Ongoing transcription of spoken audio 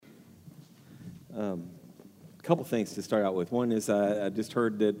A couple things to start out with. One is I just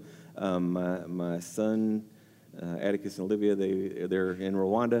heard that my son, Atticus and Olivia, they're in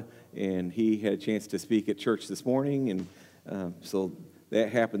Rwanda, and he had a chance to speak at church this morning, and so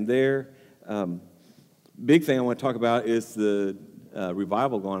that happened there. Big thing I want to talk about is the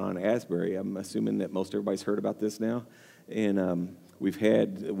revival going on in Asbury. I'm assuming that most everybody's heard about this now, and we've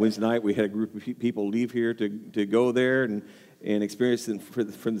had Wednesday night. We had a group of people leave here to go there and experience it for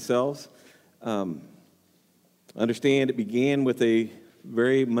themselves. Understand it began with a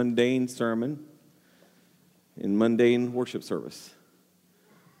very mundane sermon and mundane worship service.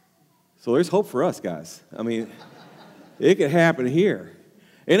 So there's hope for us, guys. I mean, it could happen here.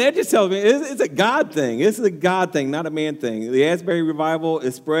 And that just tells me it's a God thing. This is a God thing, not a man thing. The Asbury revival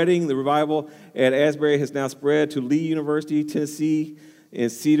is spreading. The revival at Asbury has now spread to Lee University, Tennessee, and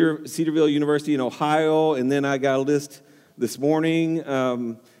Cedarville University in Ohio. And then I got a list this morning,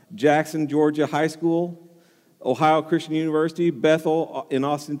 Jackson, Georgia High School, Ohio Christian University, Bethel in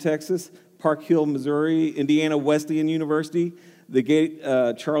Austin, Texas, Park Hill, Missouri, Indiana Wesleyan University, The Gate,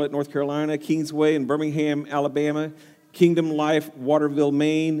 Charlotte, North Carolina, Kingsway in Birmingham, Alabama, Kingdom Life, Waterville,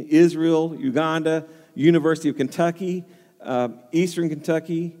 Maine, Israel, Uganda, University of Kentucky, Eastern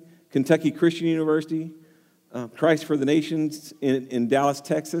Kentucky, Kentucky Christian University, Christ for the Nations in Dallas,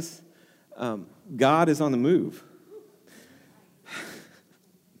 Texas. God is on the move.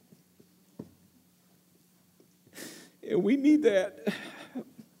 And we need that.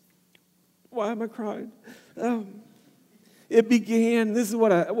 Why am I crying? It began, this is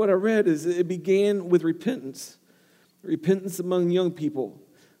what I read, is it began with repentance. Repentance among young people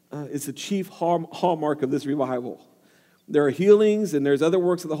is the chief hallmark of this revival. There are healings and there's other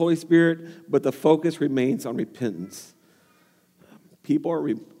works of the Holy Spirit, but the focus remains on repentance. People are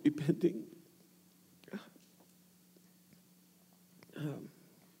repenting.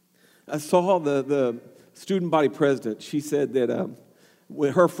 I saw the student body president. She said that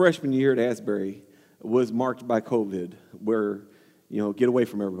when her freshman year at Asbury was marked by COVID, where, get away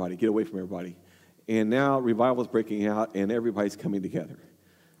from everybody. And now revival is breaking out, and everybody's coming together.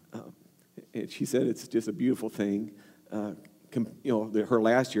 And she said it's just a beautiful thing. Her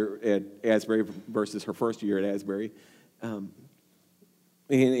last year at Asbury versus her first year at Asbury. And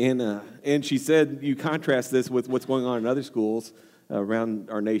she said you contrast this with what's going on in other schools around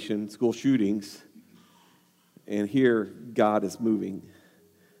our nation, school shootings. And here, God is moving.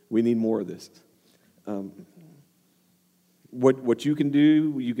 We need more of this. What you can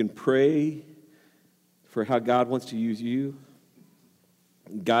do, you can pray for how God wants to use you.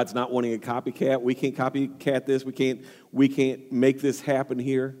 God's not wanting a copycat. We can't copycat this. We can't make this happen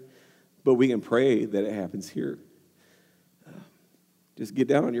here. But we can pray that it happens here. Just get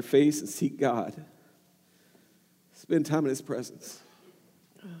down on your face and seek God. Spend time in His presence.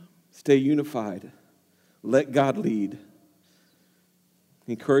 Stay unified. Let God lead.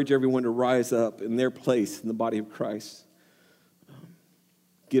 Encourage everyone to rise up in their place in the body of Christ.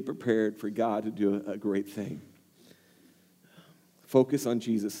 Get prepared for God to do a great thing. Focus on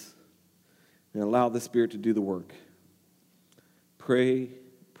Jesus and allow the Spirit to do the work. Pray,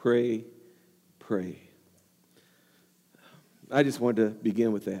 pray, pray. I just wanted to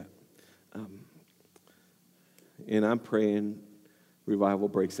begin with that. And I'm praying revival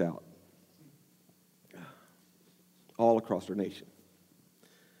breaks out all across our nation.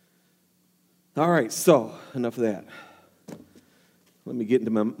 All right, so enough of that. Let me get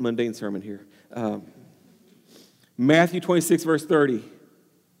into my mundane sermon here. Matthew 26, verse 30.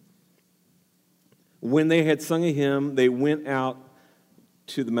 When they had sung a hymn, they went out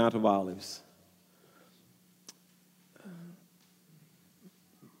to the Mount of Olives.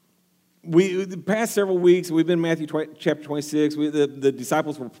 The past several weeks, we've been in Matthew chapter 26. The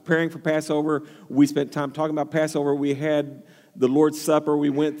disciples were preparing for Passover. We spent time talking about Passover. We had the Lord's Supper.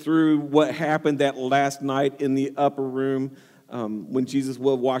 We went through what happened that last night in the upper room when Jesus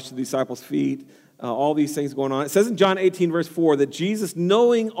will wash the disciples' feet. All these things going on. It says in John 18, verse 4, that Jesus,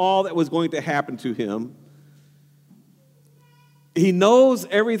 knowing all that was going to happen to him, he knows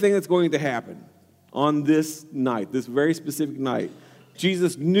everything that's going to happen on this night, this very specific night.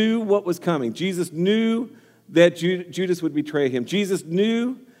 Jesus knew what was coming. Jesus knew that Judas would betray him. Jesus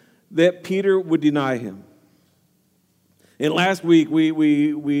knew that Peter would deny him. And last week,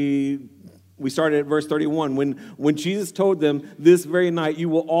 we started at verse 31. When Jesus told them, this very night you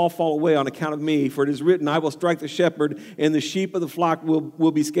will all fall away on account of me, for it is written, I will strike the shepherd, and the sheep of the flock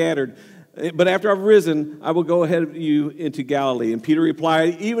will be scattered. But after I've risen, I will go ahead of you into Galilee. And Peter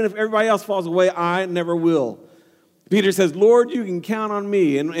replied, even if everybody else falls away, I never will. Peter says, Lord, you can count on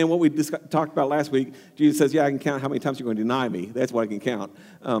me. And what we talked about last week, Jesus says, yeah, I can count how many times you're going to deny me. That's what I can count.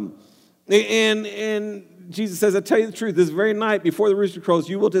 And Jesus says, I tell you the truth, this very night before the rooster crows,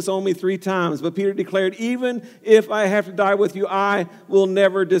 you will disown me 3 times. But Peter declared, even if I have to die with you, I will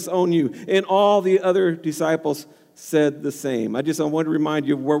never disown you. And all the other disciples said the same. I want to remind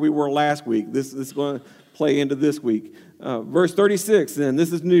you of where we were last week. This is going to play into this week. Verse 36, then,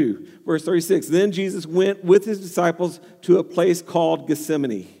 this is new. Verse 36, then Jesus went with his disciples to a place called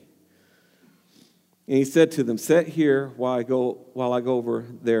Gethsemane. And he said to them, sit here while I go over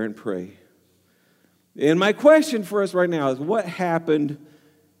there and pray. And my question for us right now is, what happened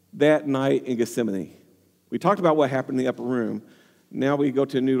that night in Gethsemane? We talked about what happened in the upper room. Now we go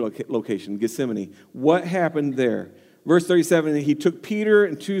to a new location, Gethsemane. What happened there? Verse 37, he took Peter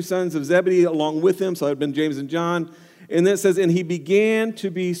and 2 sons of Zebedee along with him, so it had been James and John. And then it says, and he began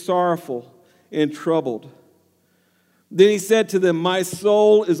to be sorrowful and troubled. Then he said to them, my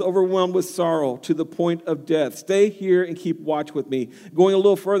soul is overwhelmed with sorrow to the point of death. Stay here and keep watch with me. Going a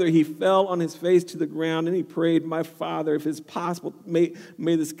little further, he fell on his face to the ground and he prayed, my Father, if it's possible, may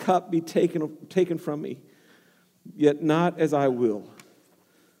this cup be taken from me. Yet not as I will,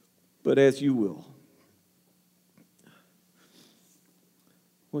 but as you will.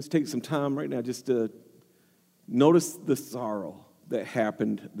 Let's take some time right now just to notice the sorrow that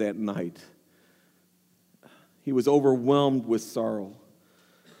happened that night. He was overwhelmed with sorrow.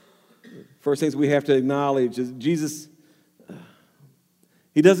 First things we have to acknowledge is Jesus,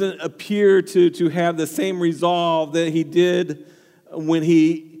 he doesn't appear to have the same resolve that he did when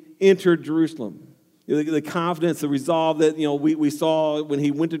he entered Jerusalem. The confidence, the resolve that we saw when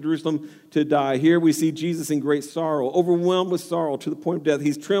he went to Jerusalem to die. Here we see Jesus in great sorrow, overwhelmed with sorrow to the point of death.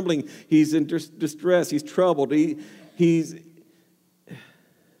 He's trembling. He's in distress. He's troubled. He's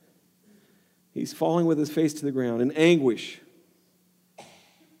falling with his face to the ground in anguish,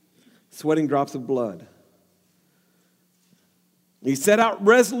 sweating drops of blood. He set out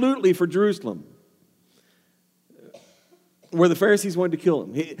resolutely for Jerusalem, where the Pharisees wanted to kill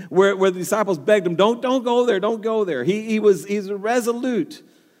him, where the disciples begged him, don't go there, don't go there. He's resolute.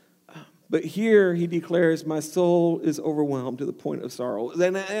 But here he declares, my soul is overwhelmed to the point of sorrow.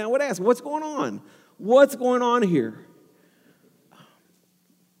 And I would ask, what's going on? What's going on here?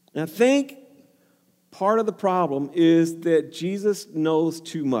 And I think part of the problem is that Jesus knows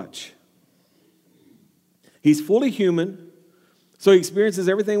too much. He's fully human. So he experiences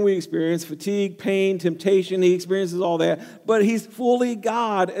everything we experience, fatigue, pain, temptation. He experiences all that. But he's fully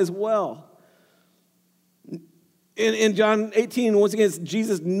God as well. In John 18, once again, it's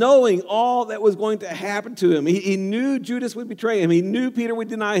Jesus knowing all that was going to happen to him. He knew Judas would betray him. He knew Peter would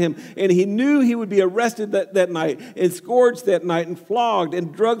deny him. And he knew he would be arrested that night and scourged that night and flogged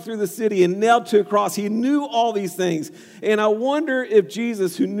and dragged through the city and nailed to a cross. He knew all these things. And I wonder if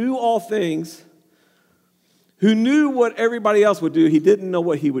Jesus, who knew all things, who knew what everybody else would do, he didn't know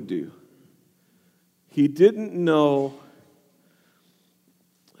what he would do. He didn't know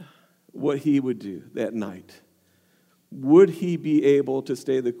what he would do that night. Would he be able to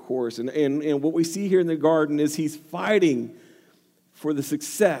stay the course? And what we see here in the garden is he's fighting for the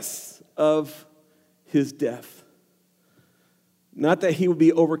success of his death. Not that he would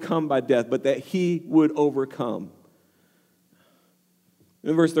be overcome by death, but that he would overcome.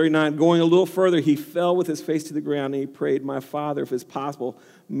 In verse 39, going a little further, he fell with his face to the ground and he prayed, my Father, if it's possible,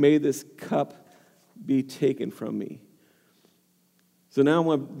 may this cup be taken from me. So now I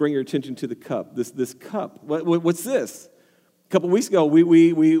want to bring your attention to the cup. This cup. What's this? A couple weeks ago,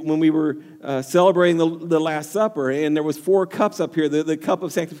 when we were celebrating the Last Supper, and there was 4 cups up here: the cup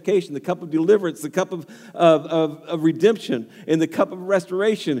of sanctification, the cup of deliverance, the cup of redemption, and the cup of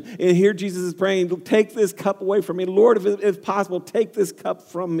restoration. And here Jesus is praying, "Take this cup away from me, Lord, if possible, take this cup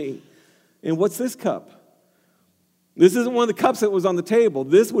from me." And what's this cup? This isn't one of the cups that was on the table.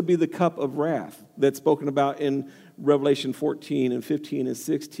 This would be the cup of wrath that's spoken about in Revelation 14 and 15 and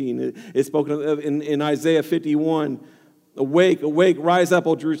 16. It's spoken of in Isaiah 51. Awake, awake, rise up,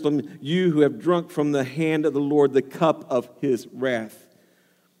 O Jerusalem, you who have drunk from the hand of the Lord the cup of his wrath.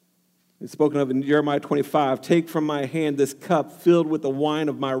 It's spoken of in Jeremiah 25. Take from my hand this cup filled with the wine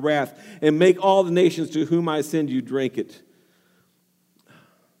of my wrath, and make all the nations to whom I send you drink it.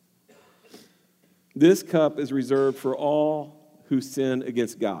 This cup is reserved for all who sin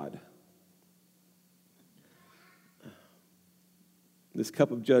against God. This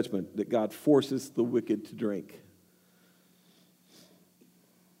cup of judgment that God forces the wicked to drink.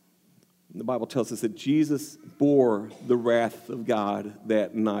 The Bible tells us that Jesus bore the wrath of God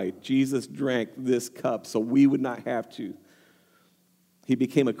that night. Jesus drank this cup so we would not have to. He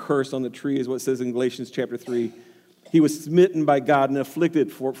became a curse on the tree, is what it says in Galatians chapter 3. He was smitten by God and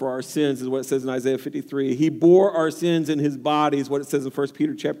afflicted for our sins, is what it says in Isaiah 53. He bore our sins in his body, is what it says in 1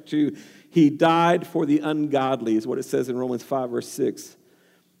 Peter chapter 2. He died for the ungodly, is what it says in Romans 5, verse 6.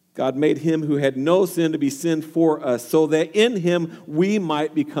 God made him who had no sin to be sin for us, so that in him we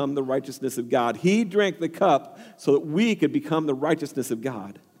might become the righteousness of God. He drank the cup so that we could become the righteousness of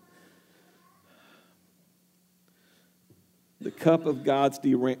God. The cup of God's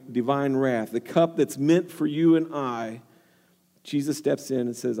divine wrath, the cup that's meant for you and I, Jesus steps in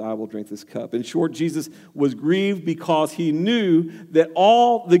and says, I will drink this cup. In short, Jesus was grieved because he knew that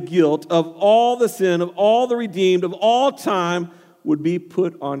all the guilt of all the sin, of all the redeemed, of all time would be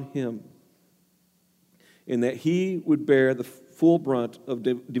put on him. And that he would bear the full brunt of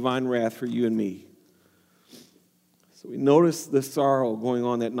divine wrath for you and me. So we notice the sorrow going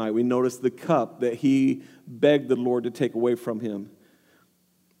on that night. We notice the cup that he begged the Lord to take away from him.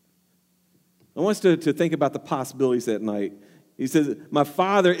 I want us to think about the possibilities that night. He says, my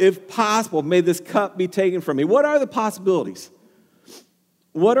Father, if possible, may this cup be taken from me. What are the possibilities?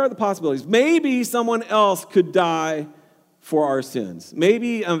 What are the possibilities? Maybe someone else could die for our sins.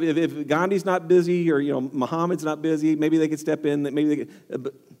 Maybe if Gandhi's not busy or Muhammad's not busy, maybe they could step in. Maybe they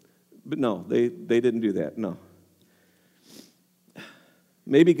could, but no, they didn't do that. No.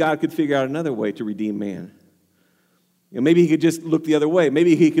 Maybe God could figure out another way to redeem man. Maybe he could just look the other way.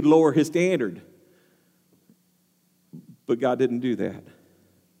 Maybe he could lower his standard. But God didn't do that.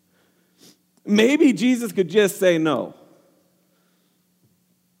 Maybe Jesus could just say no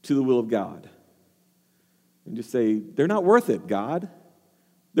to the will of God. And just say, they're not worth it, God.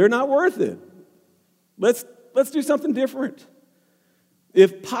 They're not worth it. Let's do something different.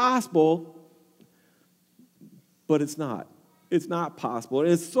 If possible, but it's not. It's not possible. And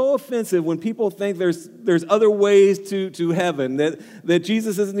it's so offensive when people think there's other ways to heaven, that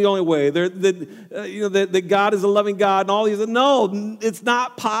Jesus isn't the only way, that God is a loving God and all these. No, it's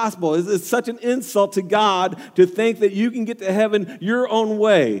not possible. It's such an insult to God to think that you can get to heaven your own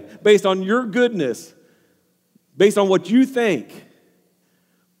way, based on your goodness, based on what you think.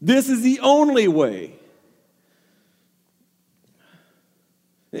 This is the only way.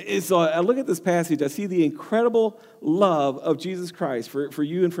 And so I look at this passage, I see the incredible love of Jesus Christ for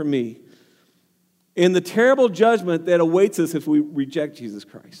you and for me, and the terrible judgment that awaits us if we reject Jesus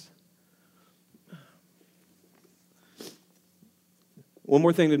Christ. One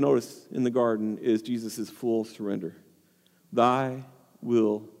more thing to notice in the garden is Jesus' full surrender. Thy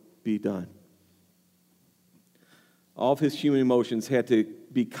will be done. All of his human emotions had to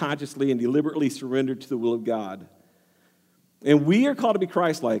be consciously and deliberately surrendered to the will of God. And we are called to be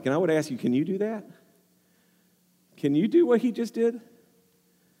Christ-like. And I would ask you, can you do that? Can you do what he just did?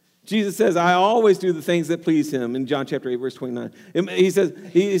 Jesus says, I always do the things that please him in John chapter 8, verse 29. He says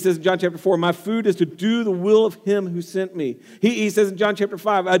in John chapter 4, my food is to do the will of him who sent me. He says in John chapter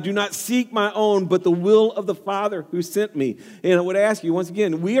 5, I do not seek my own, but the will of the Father who sent me. And I would ask you, once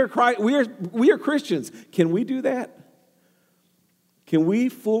again, we are Christians. Can we do that? Can we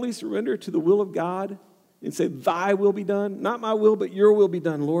fully surrender to the will of God and say, thy will be done? Not my will, but your will be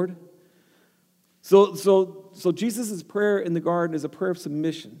done, Lord. So Jesus' prayer in the garden is a prayer of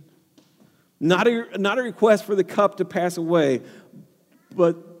submission. Not a request for the cup to pass away,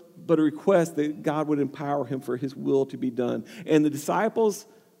 but a request that God would empower him for his will to be done. And the disciples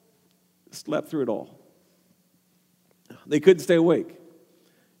slept through it all. They couldn't stay awake.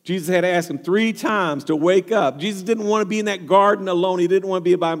 Jesus had to ask them 3 times to wake up. Jesus didn't want to be in that garden alone. He didn't want to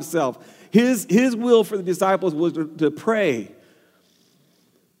be by himself. His will for the disciples was to pray.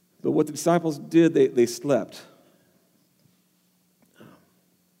 But what the disciples did, they slept.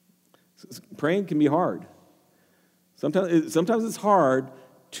 Praying can be hard. Sometimes it's hard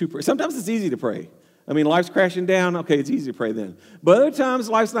to pray. Sometimes it's easy to pray. I mean, life's crashing down. Okay, it's easy to pray then. But other times,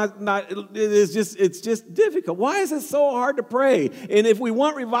 life's not. It's just difficult. Why is it so hard to pray? And if we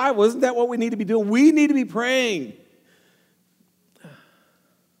want revival, isn't that what we need to be doing? We need to be praying.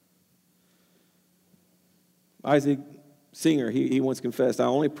 Isaac Singer, he once confessed, I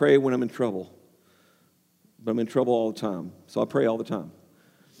only pray when I'm in trouble. But I'm in trouble all the time. So I pray all the time.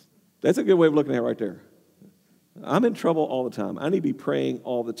 That's a good way of looking at it right there. I'm in trouble all the time. I need to be praying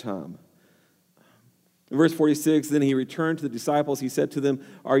all the time. In verse 46, then he returned to the disciples. He said to them,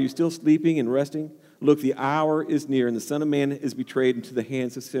 are you still sleeping and resting? Look, the hour is near, and the Son of Man is betrayed into the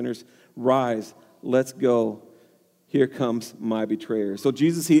hands of sinners. Rise, let's go. Here comes my betrayer. So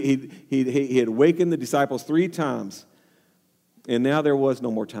Jesus, he had awakened the disciples 3 times, and now there was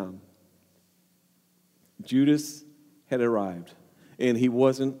no more time. Judas had arrived, and he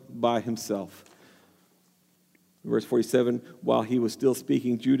wasn't by himself. Verse 47, while he was still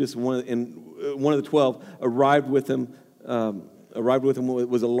speaking, Judas, one of the 12, arrived with him.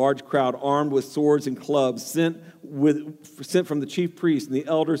 Was a large crowd armed with swords and clubs, sent from the chief priests and the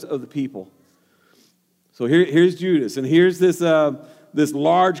elders of the people. So here's Judas, and here's this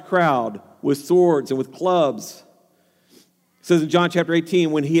large crowd with swords and with clubs. It says in John chapter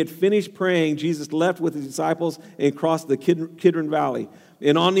 18, when he had finished praying, Jesus left with his disciples and crossed the Kidron Valley.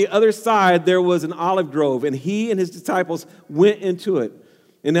 And on the other side, there was an olive grove, and he and his disciples went into it.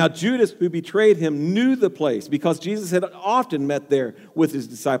 And now Judas, who betrayed him, knew the place because Jesus had often met there with his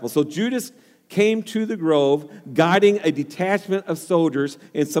disciples. So Judas came to the grove, guiding a detachment of soldiers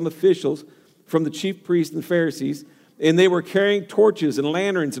and some officials from the chief priests and Pharisees, and they were carrying torches and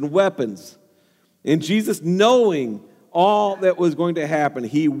lanterns and weapons. And Jesus, knowing all that was going to happen,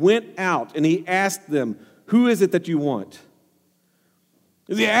 he went out and he asked them, "Who is it that you want?"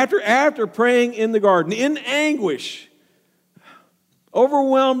 After praying in the garden, in anguish,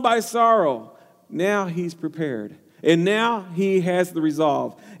 overwhelmed by sorrow, now he's prepared. And now he has the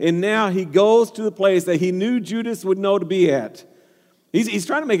resolve. And now he goes to the place that he knew Judas would know to be at. He's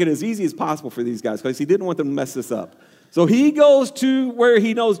trying to make it as easy as possible for these guys because he didn't want them to mess this up. So he goes to where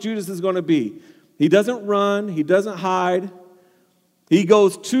he knows Judas is going to be. He doesn't run. He doesn't hide. He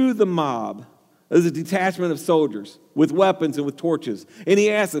goes to the mob. There's a detachment of soldiers with weapons and with torches. And he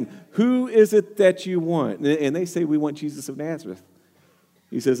asks them, "Who is it that you want?" And they say, "We want Jesus of Nazareth."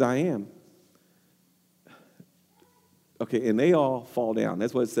 He says, "I am." Okay, and they all fall down.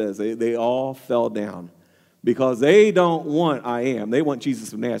 That's what it says. They all fell down because they don't want "I am." They want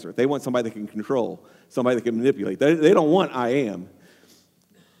Jesus of Nazareth. They want somebody that can control, somebody that can manipulate. They don't want "I am."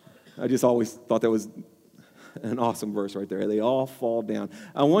 I just always thought that was an awesome verse right there. They all fall down.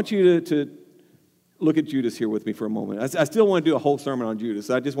 I want you to look at Judas here with me for a moment. I still want to do a whole sermon on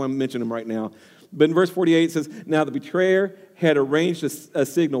Judas. I just want to mention him right now. But in verse 48 it says, "Now the betrayer had arranged a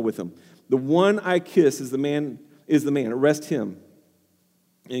signal with him. The one I kiss is the man. Arrest him."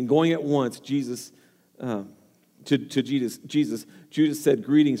 And going at once, Judas said,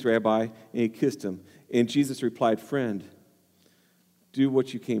 "Greetings, Rabbi," and he kissed him. And Jesus replied, "Friend, do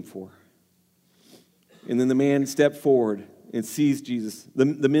what you came for." And then the man stepped forward and seized Jesus. The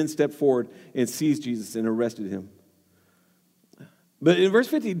men stepped forward and seized Jesus and arrested him. But in verse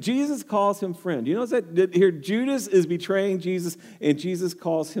 50, Jesus calls him friend. You notice that here Judas is betraying Jesus, and Jesus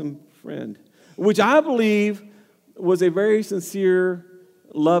calls him friend, which I believe was a very sincere,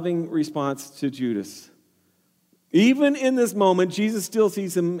 loving response to Judas. Even in this moment, Jesus still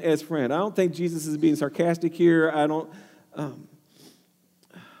sees him as friend. I don't think Jesus is being sarcastic here. I don't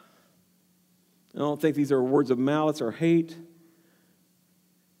think these are words of malice or hate.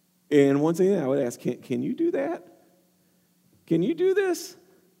 And once again, I would ask, can you do that? Can you do this?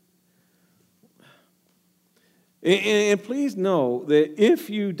 And please know that if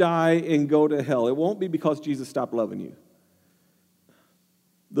you die and go to hell, it won't be because Jesus stopped loving you.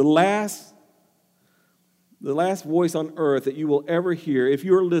 The last voice on earth that you will ever hear, if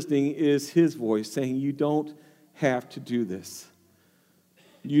you're listening, is his voice saying, "You don't have to do this.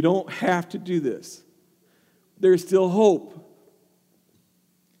 You don't have to do this. There's still hope."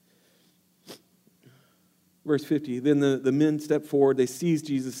 Verse 50, then the men stepped forward, they seized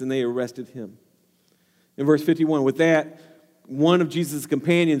Jesus, and they arrested him. In verse 51, with that, one of Jesus'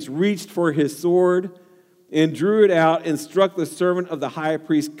 companions reached for his sword and drew it out and struck the servant of the high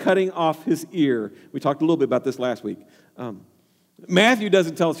priest, cutting off his ear. We talked a little bit about this last week. Matthew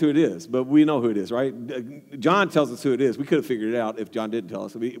doesn't tell us who it is, but we know who it is, right? John tells us who it is. We could have figured it out if John didn't tell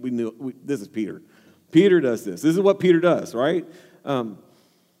us. We knew this is Peter. Peter does this. This is what Peter does, right?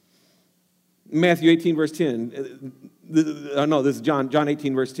 Matthew 18, verse 10. This is John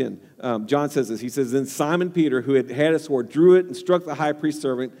 18, verse 10. John says this. He says, "Then Simon Peter, who had a sword, drew it and struck the high priest's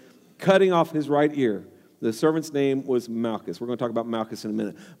servant, cutting off his right ear. The servant's name was Malchus." We're going to talk about Malchus in a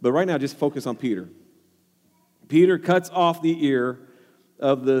minute. But right now, just focus on Peter. Peter cuts off the ear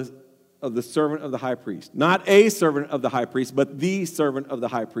of the servant of the high priest. Not a servant of the high priest, but the servant of the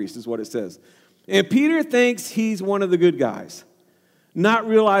high priest is what it says. And Peter thinks he's one of the good guys, not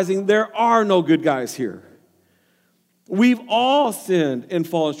realizing there are no good guys here. We've all sinned and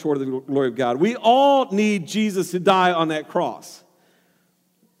fallen short of the glory of God. We all need Jesus to die on that cross.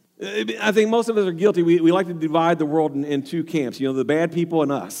 I think most of us are guilty. We like to divide the world in two camps, the bad people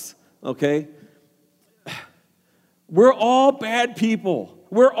and us, okay? We're all bad people.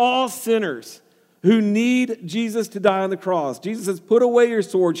 We're all sinners who need Jesus to die on the cross. Jesus says, "Put away your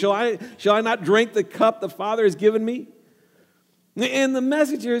sword. Shall I not drink the cup the Father has given me?" And the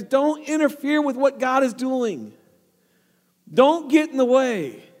message here is, don't interfere with what God is doing. Don't get in the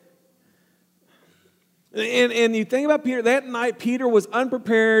way. And you think about Peter, that night Peter was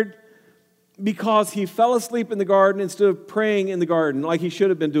unprepared because he fell asleep in the garden instead of praying in the garden like he should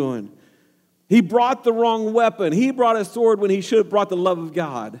have been doing. He brought the wrong weapon. He brought a sword when he should have brought the love of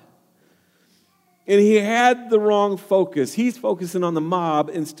God. And he had the wrong focus. He's focusing on the mob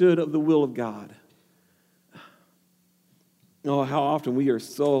instead of the will of God. Oh, how often we are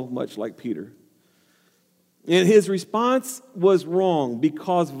so much like Peter. And his response was wrong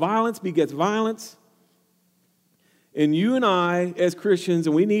because violence begets violence. And you and I, as Christians,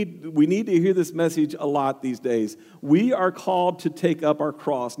 and we need to hear this message a lot these days, we are called to take up our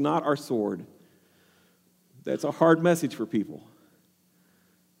cross, not our sword. That's a hard message for people.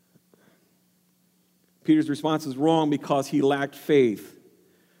 Peter's response was wrong because he lacked faith.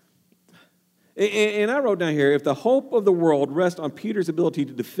 And I wrote down here, if the hope of the world rests on Peter's ability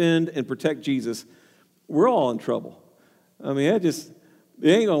to defend and protect Jesus, we're all in trouble. I mean, it ain't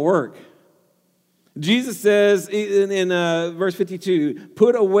going to work. Jesus says in verse 52,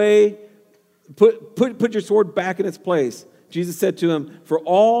 put your sword back in its place. Jesus said to him, for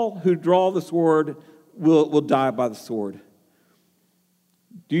all who draw the sword will die by the sword.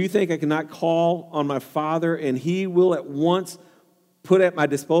 Do you think I cannot call on my Father and he will at once put at my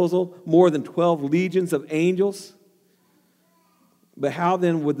disposal more than 12 legions of angels? But how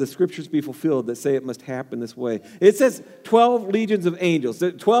then would the scriptures be fulfilled that say it must happen this way? It says 12 legions of angels.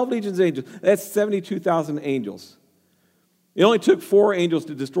 12 legions of angels, that's 72,000 angels. It only took 4 angels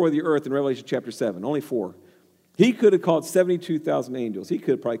to destroy the earth in Revelation chapter 7, only 4. He could have called 72,000 angels. He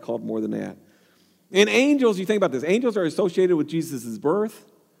could have probably called more than that. And angels, you think about this, angels are associated with Jesus' birth.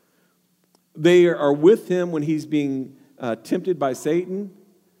 They are with him when he's being tempted by Satan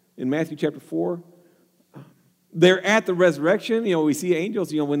in Matthew chapter 4. They're at the resurrection. You know, we see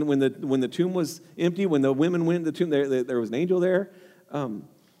angels. You know, when the tomb was empty, when the women went into the tomb, there was an angel there.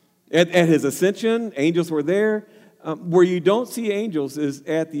 At his ascension, angels were there. Where you don't see angels is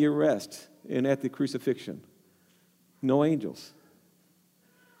at the arrest and at the crucifixion. No angels.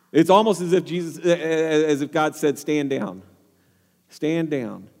 It's almost as if God said, "Stand down, stand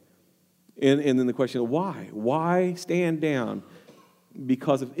down." And then the question of why? Why stand down?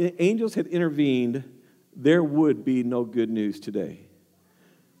 Because if angels had intervened, there would be no good news today.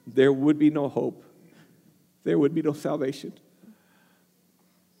 There would be no hope. There would be no salvation.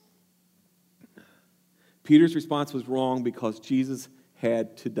 Peter's response was wrong because Jesus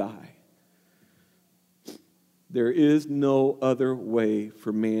had to die. There is no other way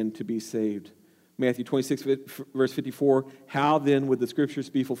for man to be saved. Matthew 26, verse 54, how then would the scriptures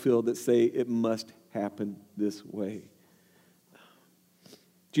be fulfilled that say it must happen this way?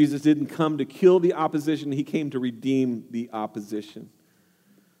 Jesus didn't come to kill the opposition. He came to redeem the opposition.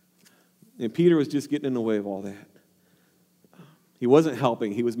 And Peter was just getting in the way of all that. He wasn't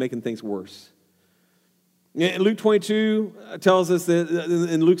helping. He was making things worse. And Luke 22 tells us that,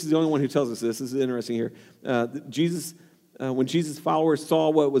 and Luke is the only one who tells us this. This is interesting here. When Jesus' followers saw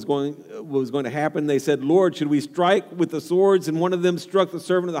what was going to happen, they said, "Lord, should we strike with the swords?" And one of them struck the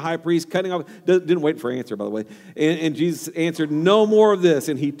servant of the high priest, cutting off. Didn't wait for an answer, by the way. And Jesus answered, "No more of this."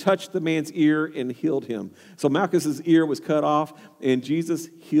 And he touched the man's ear and healed him. So Malchus's ear was cut off, and Jesus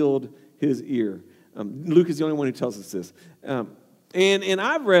healed his ear. Luke is the only one who tells us this. And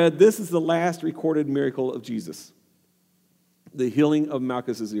I've read this is the last recorded miracle of Jesus, the healing of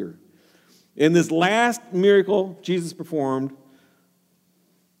Malchus's ear. And this last miracle Jesus performed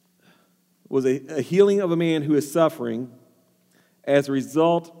was a healing of a man who is suffering as a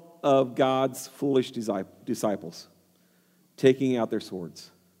result of God's foolish disciples taking out their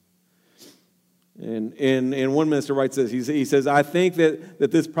swords. And one minister writes this. He says, "I think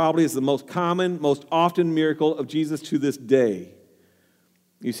that this probably is the most common, most often miracle of Jesus to this day."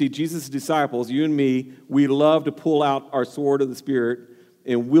 You see, Jesus' disciples, you and me, we love to pull out our sword of the Spirit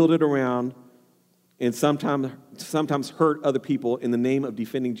and wield it around and sometimes hurt other people in the name of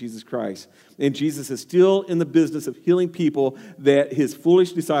defending Jesus Christ. And Jesus is still in the business of healing people that his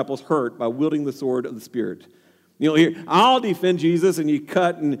foolish disciples hurt by wielding the sword of the Spirit. You know, here, I'll defend Jesus, and you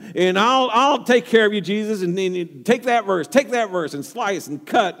cut, and I'll take care of you, Jesus, and then you take that verse, and slice and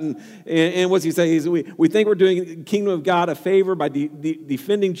cut, and what's he say? We think we're doing the kingdom of God a favor by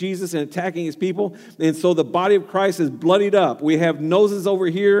defending Jesus and attacking his people, and so the body of Christ is bloodied up. We have noses over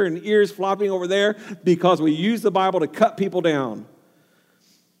here and ears flopping over there because we use the Bible to cut people down.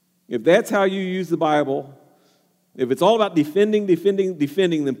 If that's how you use the Bible, if it's all about defending,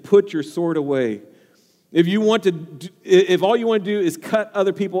 then put your sword away. If all you want to do is cut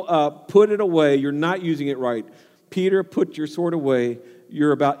other people up, put it away. You're not using it right. Peter, put your sword away.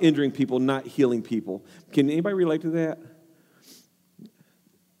 You're about injuring people, not healing people. Can anybody relate to that?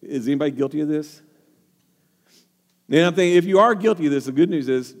 Is anybody guilty of this? And I'm thinking, if you are guilty of this, the good news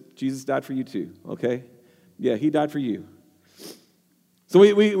is Jesus died for you too, okay? Yeah, he died for you. So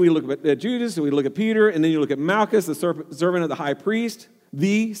we look at Judas, and we look at Peter, and then you look at Malchus, the servant of the high priest,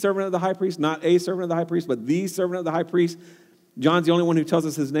 the servant of the high priest, not a servant of the high priest, but the servant of the high priest. John's the only one who tells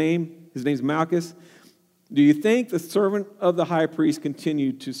us his name. His name's Malchus. Do you think the servant of the high priest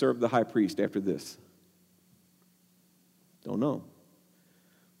continued to serve the high priest after this? Don't know.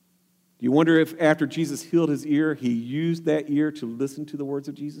 Do you wonder if after Jesus healed his ear, he used that ear to listen to the words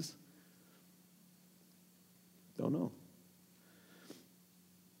of Jesus? Don't know.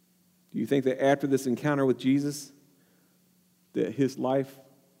 Do you think that after this encounter with Jesus, that his life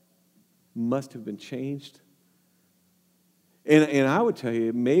must have been changed? And I would tell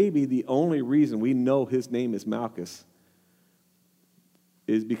you, maybe the only reason we know his name is Malchus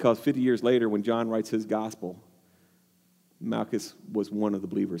is because 50 years later, when John writes his gospel, Malchus was one of the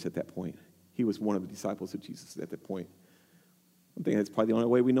believers at that point. He was one of the disciples of Jesus at that point. I think that's probably the only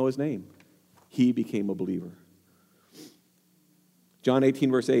way we know his name. He became a believer. John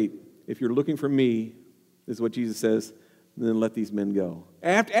 18, verse 8, if you're looking for me, this is what Jesus says, then let these men go.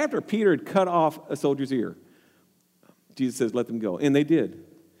 After Peter had cut off a soldier's ear, Jesus says, let them go. And they did.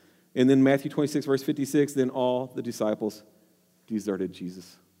 And then Matthew 26, verse 56, then all the disciples deserted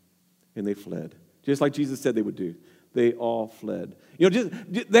Jesus. And they fled. Just like Jesus said they would do. They all fled. You know,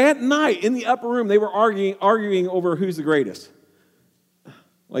 just that night in the upper room, they were arguing over who's the greatest.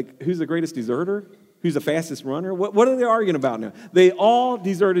 Like, who's the greatest deserter? Who's the fastest runner? What are they arguing about now? They all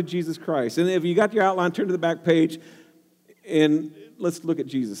deserted Jesus Christ. And if you got your outline, turn to the back page, and let's look at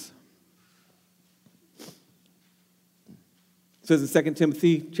Jesus. It says in 2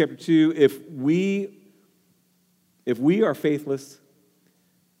 Timothy chapter 2, if we are faithless,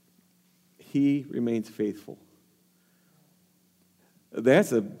 he remains faithful.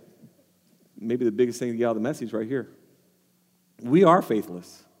 That's maybe the biggest thing to get out of the message right here. We are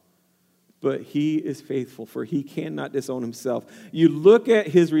faithless, but he is faithful, for he cannot disown himself. You look at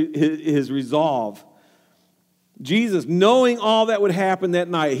his resolve. Jesus, knowing all that would happen that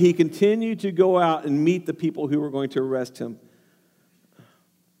night, he continued to go out and meet the people who were going to arrest him.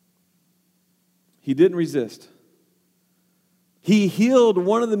 He didn't resist. He healed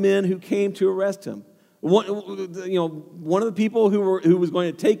one of the men who came to arrest him. One of the people who was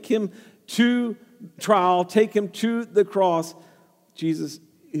going to take him to trial, take him to the cross. Jesus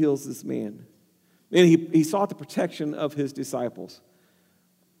heals this man. And he sought the protection of his disciples.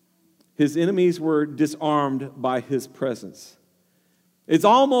 His enemies were disarmed by his presence. It's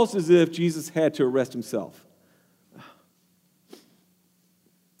almost as if Jesus had to arrest himself.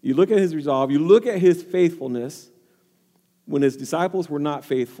 You look at his resolve, you look at his faithfulness when his disciples were not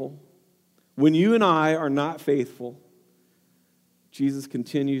faithful. When you and I are not faithful, Jesus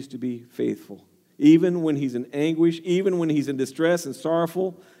continues to be faithful. Even when he's in anguish, even when he's in distress and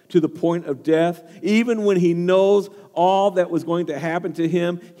sorrowful to the point of death, even when he knows all that was going to happen to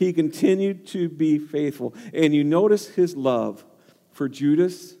him, he continued to be faithful. And you notice his love for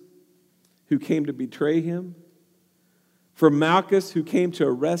Judas, who came to betray him, for Malchus, who came to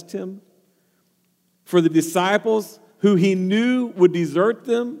arrest him, for the disciples who he knew would desert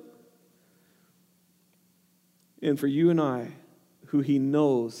them, and for you and I, who he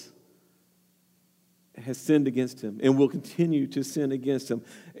knows has sinned against him and will continue to sin against him.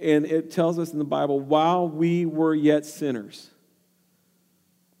 And it tells us in the Bible, while we were yet sinners,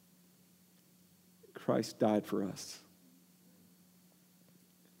 Christ died for us.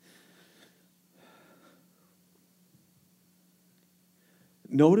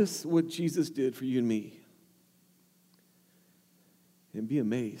 Notice what Jesus did for you and me. And be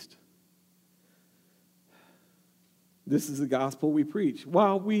amazed. This is the gospel we preach.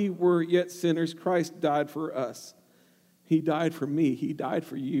 While we were yet sinners, Christ died for us. He died for me. He died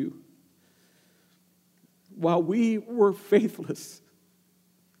for you. While we were faithless,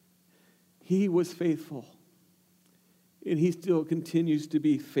 he was faithful. And he still continues to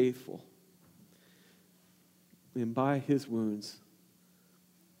be faithful. And by his wounds,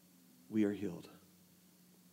 we are healed.